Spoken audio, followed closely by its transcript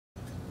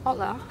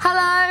Hola.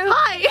 Hello!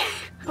 Hi!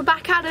 We're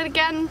back at it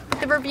again.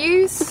 The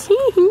reviews.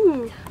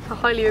 Are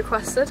highly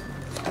requested.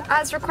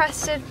 As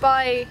requested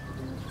by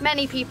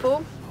many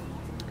people,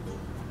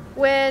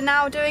 we're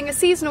now doing a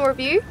seasonal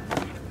review.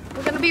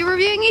 We're going to be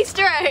reviewing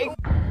Easter eggs.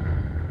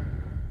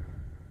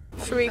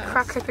 Should we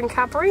crack open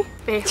Cadbury?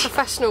 Be a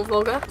professional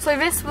vlogger. So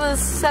this was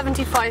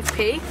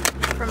 75p.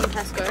 From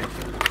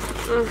Tesco.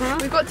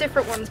 We've got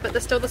different ones, but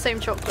they're still the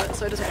same chocolate,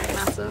 so it doesn't really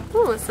matter.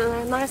 Oh, it's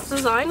a nice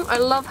design. I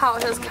love how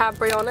it has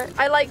Cadbury on it.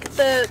 I like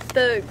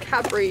the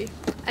Cadbury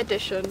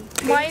edition.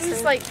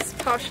 Mine's like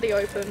partially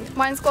open.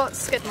 Mine's got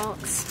skid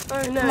marks.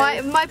 Oh no.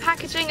 My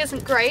packaging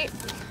isn't great,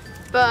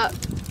 but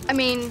I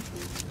mean,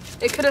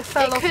 it could have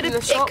fell off in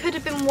the shop. It could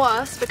have been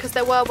worse because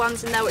there were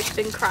ones in there which have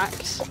been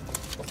cracked.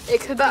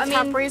 It could be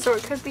Cadbury's or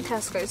it could be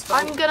Tesco's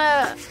fault. I'm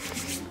gonna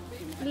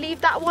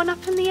leave that one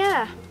up in the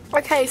air.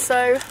 Okay,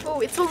 so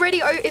it's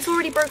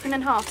already broken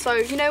in half. So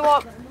you know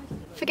what?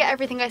 Forget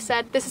everything I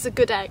said. This is a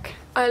good egg.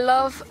 I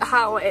love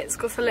how it's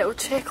got a little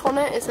chick on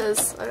it. It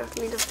says, I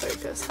don't need to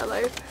focus.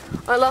 Hello.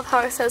 I love how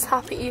it says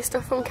Happy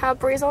Easter from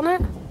Cadbury's on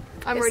it.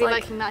 I'm really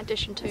liking that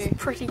addition too.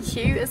 It's pretty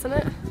cute, isn't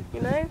it?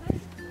 You know.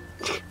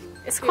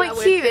 It's quite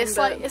cute. It's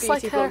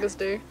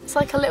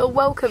like a little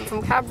welcome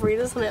from Cadbury,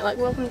 doesn't it? Like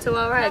welcome to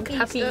our egg.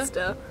 Happy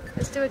Easter.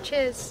 Let's do a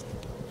cheers.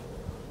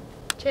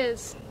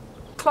 Cheers.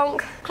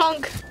 Clonk.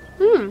 Clonk.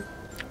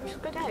 It's a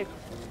good egg.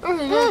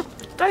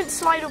 Don't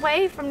slide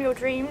away from your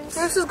dreams.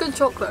 This is good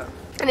chocolate.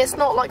 And it's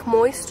not like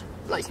moist.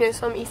 Like, you know,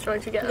 some Easter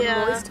eggs you get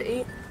moist to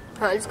eat.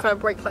 And it just kind of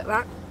breaks like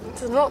that.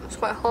 This is not. It's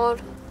quite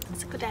hard.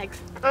 It's a good egg.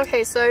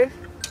 Okay, so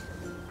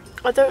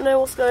I don't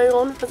know what's going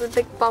on. There's a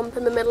big bump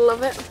in the middle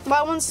of it.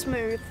 My one's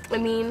smooth. I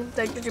mean,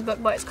 they judge a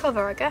book by its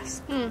cover, I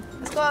guess.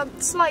 It's got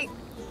a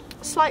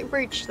slight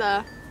breach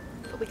there,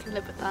 but we can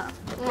live with that.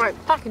 Right,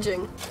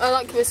 packaging. I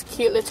like this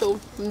cute little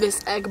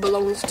 "this egg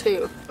belongs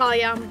to." Oh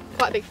yeah, I'm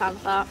quite a big fan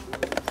of that.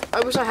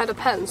 I wish I had a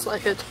pen so I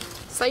could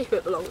say who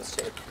it belongs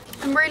to.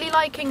 I'm really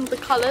liking the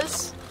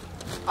colours.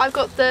 I've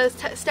got the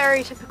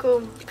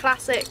stereotypical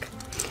classic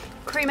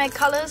cream egg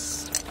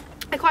colours.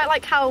 I quite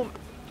like how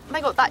they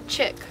got that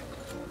chick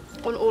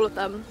on all of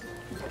them.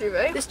 Do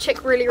they? This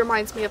chick really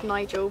reminds me of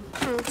Nigel.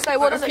 So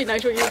what does it?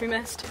 Nigel, you'll be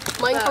missed.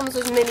 Mine comes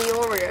with mini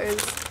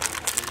Oreos.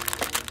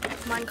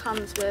 Mine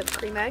comes with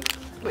cream egg,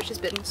 which has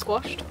been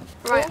squashed.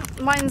 Right,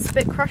 mine's a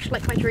bit crushed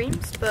like my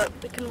dreams, but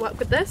we can work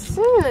with this.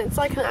 It's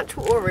like an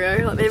actual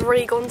Oreo. Like they've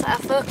really gone to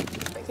effort.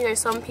 Like, you know,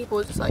 some people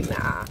are just like,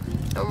 nah,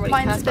 don't really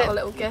care about a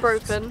little gift.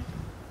 Broken.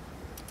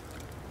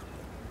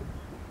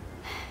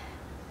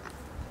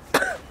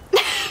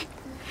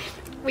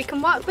 We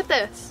can work with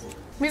this.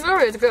 These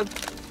Oreos are good.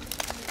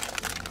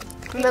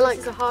 And they're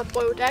like a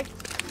hard-boiled egg.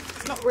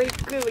 It's not really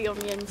gooey on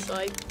the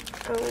inside.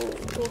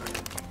 Oh.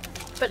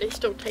 But it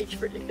still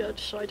tastes really good,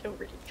 so I don't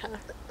really care.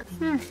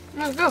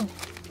 That's good.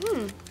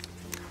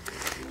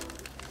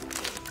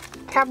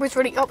 Cadbury's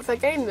really upped their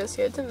game this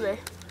year, didn't they?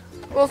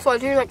 Also, I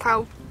do like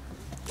how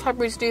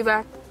Cadbury's do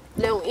their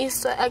little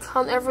Easter egg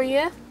hunt every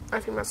year.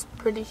 I think that's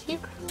pretty cute.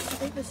 I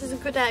think this is a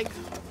good egg.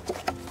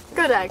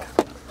 Good egg.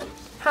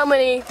 How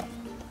many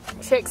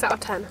chicks out of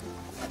 10?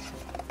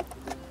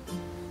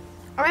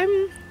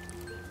 I'm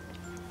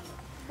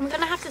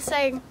gonna have to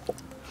say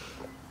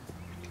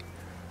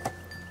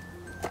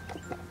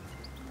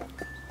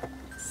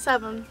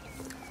 7.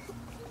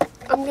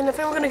 I think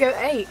I'm gonna go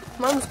 8.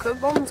 Mine's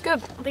good. Mine's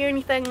good. The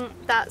only thing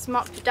that's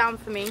marked it down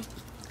for me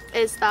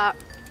is that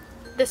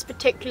this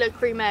particular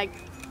cream egg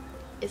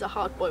is a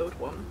hard-boiled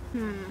one.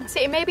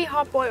 See, it may be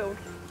hard-boiled.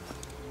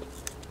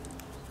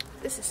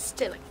 This is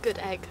still a good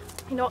egg.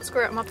 You know what?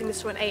 Screw it. I'm upping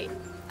this to an 8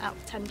 out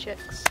of 10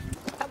 chicks.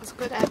 That was a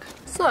good egg.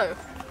 So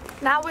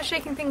now we're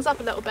shaking things up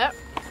a little bit.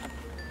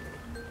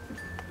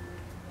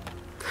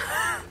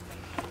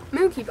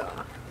 Milky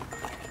Bar.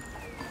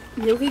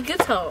 Milky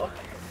Guitar.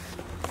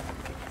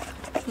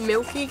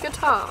 Milky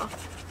Guitar.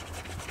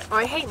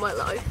 I hate my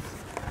life.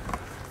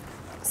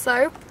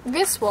 So,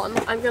 this one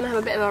I'm going to have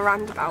a bit of a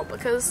rant about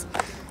because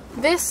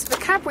the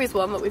Cadbury's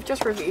one that we've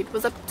just reviewed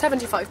was a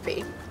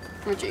 75p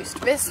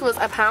reduced. This was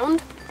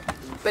 £1,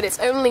 but it's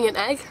only an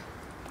egg.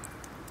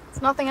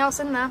 There's nothing else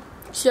in there.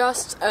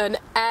 Just an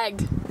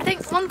egg. I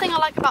think one thing I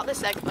like about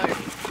this egg though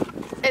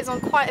is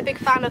I'm quite a big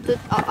fan of the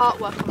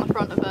artwork on the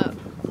front of it.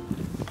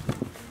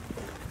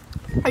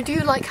 I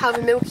do like how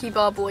the Milky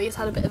Bar boy has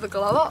had a bit of a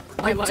glow up.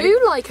 I do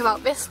like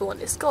about this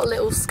one, it's got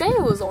little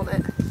scales on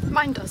it.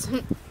 Mine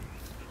doesn't.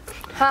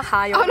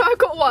 Haha, oh no, I've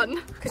got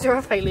one. Because you're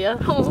a failure.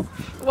 Oh,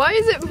 why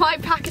is it my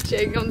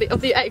packaging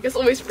of the egg is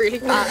always really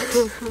bad?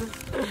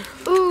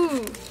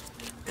 Ooh.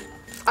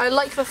 I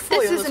like the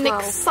foil This is as an well.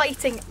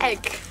 exciting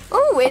egg.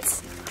 Oh,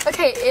 it's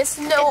okay. It's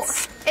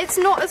not. It's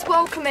not as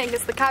welcoming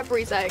as the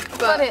Cadbury's egg,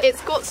 but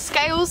it's got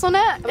scales on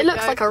it. It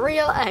looks like a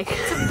real egg.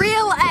 It's a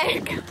real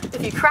egg.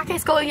 If you crack it,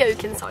 it's got a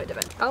yolk inside of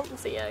it. Can't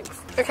see eggs.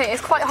 Okay,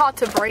 it's quite hard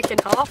to break in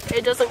half.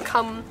 It doesn't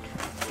come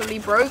fully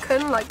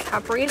broken like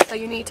Cadbury's, so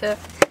you need to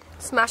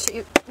smash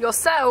it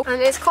yourself,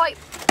 and it's quite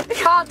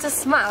hard to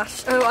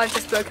smash. Oh, I've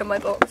just broken my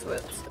box.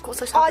 Whoops.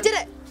 Oh, I did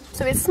it.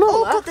 So it's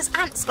smaller. Oh god, there's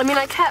ants. I mean,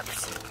 I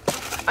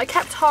kept I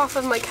kept half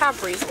of my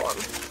Cadbury's one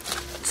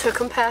to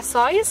compare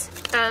size,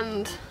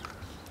 and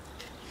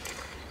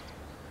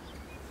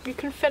You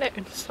can fit it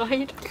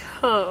inside.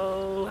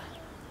 oh,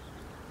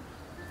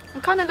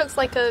 It kind of looks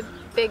like a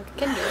big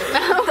Kinder Egg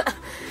now.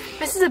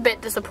 this is a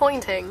bit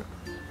disappointing.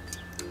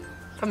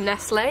 From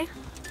Nestle.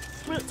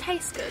 Will it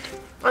taste good?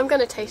 I'm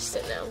gonna taste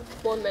it now.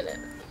 1 minute.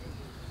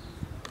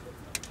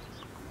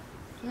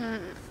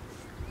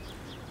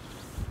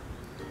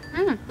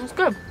 It's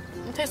good.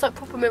 It tastes like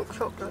proper milk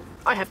chocolate.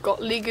 I have got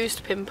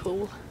Ligust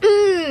pimple.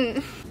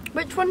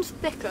 Which one's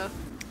thicker?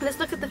 Let's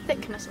look at the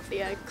thickness of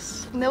the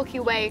eggs. Milky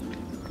Way,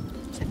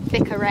 it's a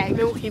thicker egg.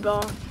 Milky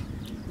Bar.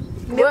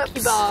 Milky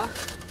Whoops. Bar,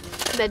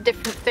 they're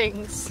different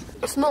things.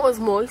 It's not as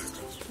moist.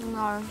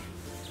 No.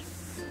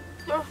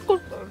 That's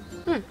good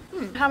though.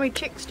 How many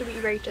chicks do we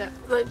rate it?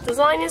 The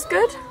design is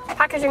good,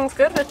 packaging's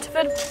good, but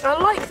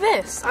I like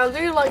this. I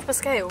do like the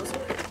scales,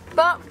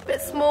 but a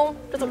bit small,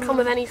 doesn't come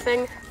with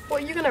anything.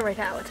 What are you gonna rate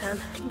it out of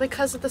 10?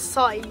 Because of the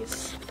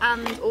size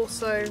and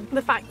also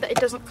the fact that it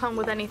doesn't come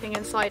with anything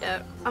inside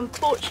it.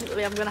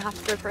 Unfortunately, I'm gonna have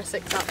to go for a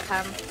 6 out of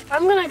 10.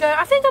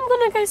 I think I'm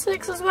gonna go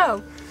 6 as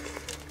well.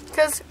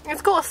 Because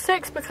it's got a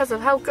 6 because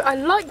of how good, I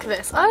like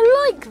this. I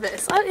like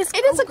this.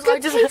 It is a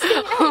good tasting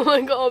egg. Oh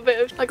my god,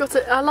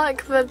 I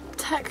like the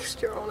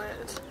texture on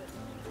it.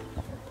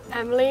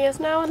 Emily is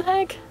now an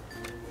egg.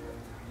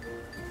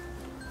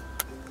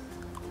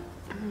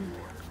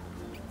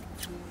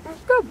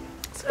 It's good.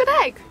 It's a good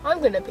egg.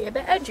 I'm gonna be a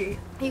bit edgy.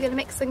 Are you gonna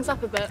mix things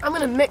up a bit? I'm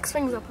gonna mix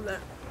things up a bit.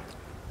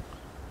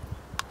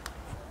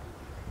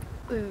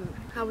 Ooh,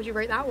 how would you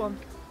rate that one?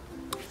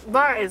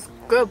 That is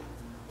good.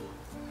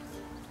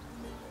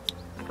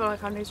 I feel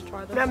like I need to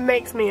try this. That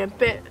makes me a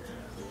bit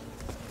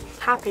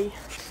happy.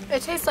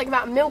 It tastes like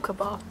that Milka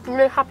bar. You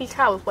know Happy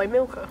Cows by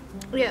Milka?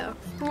 Yeah.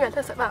 Yeah, it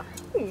tastes like that.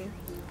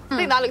 I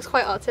think that looks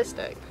quite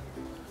artistic.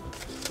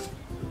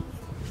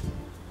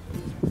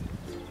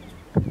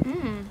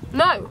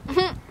 No!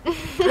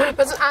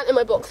 There's an ant in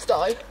my box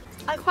die.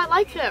 I quite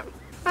like it.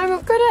 I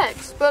have good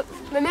eggs, but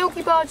the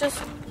Milky Bar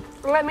just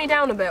let me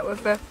down a bit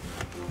with the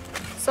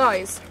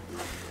size.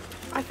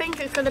 I think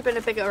it could have been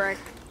a bigger egg.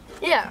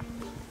 Yeah.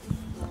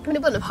 I mean,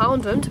 it wouldn't have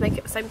harmed them to make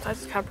it the same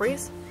size as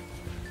Cadbury's.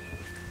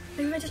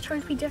 Maybe they're just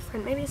trying to be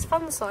different. Maybe it's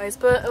fun size,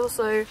 but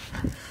also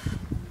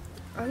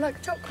I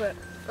like chocolate.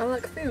 I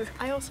like food.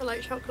 I also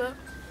like chocolate.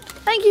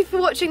 Thank you for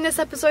watching this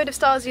episode of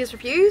Stasia's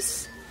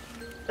Reviews.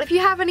 If you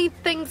have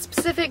anything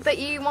specific that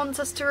you want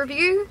us to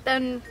review,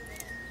 then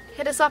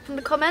hit us up in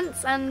the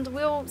comments and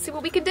we'll see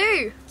what we can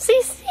do.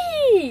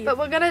 CC!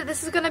 But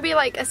this is gonna be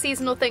like a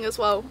seasonal thing as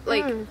well.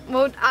 Like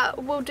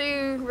we'll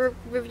do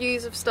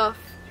reviews of stuff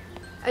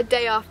a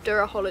day after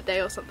a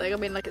holiday or something. I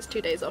mean, like it's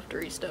 2 days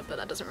after Easter, but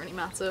that doesn't really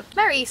matter.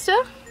 Merry Easter!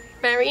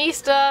 Merry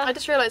Easter! I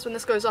just realised when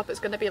this goes up, it's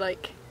gonna be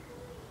like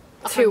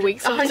 2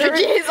 weeks 100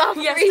 years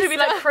after Yes, Easter. it's gonna be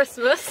like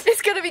Christmas.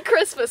 It's gonna be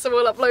Christmas and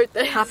we'll upload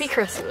this. Happy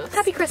Christmas.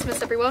 Happy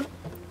Christmas, everyone.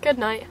 Good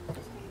night.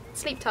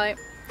 Sleep tight.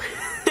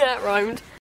 Yeah, it rhymed.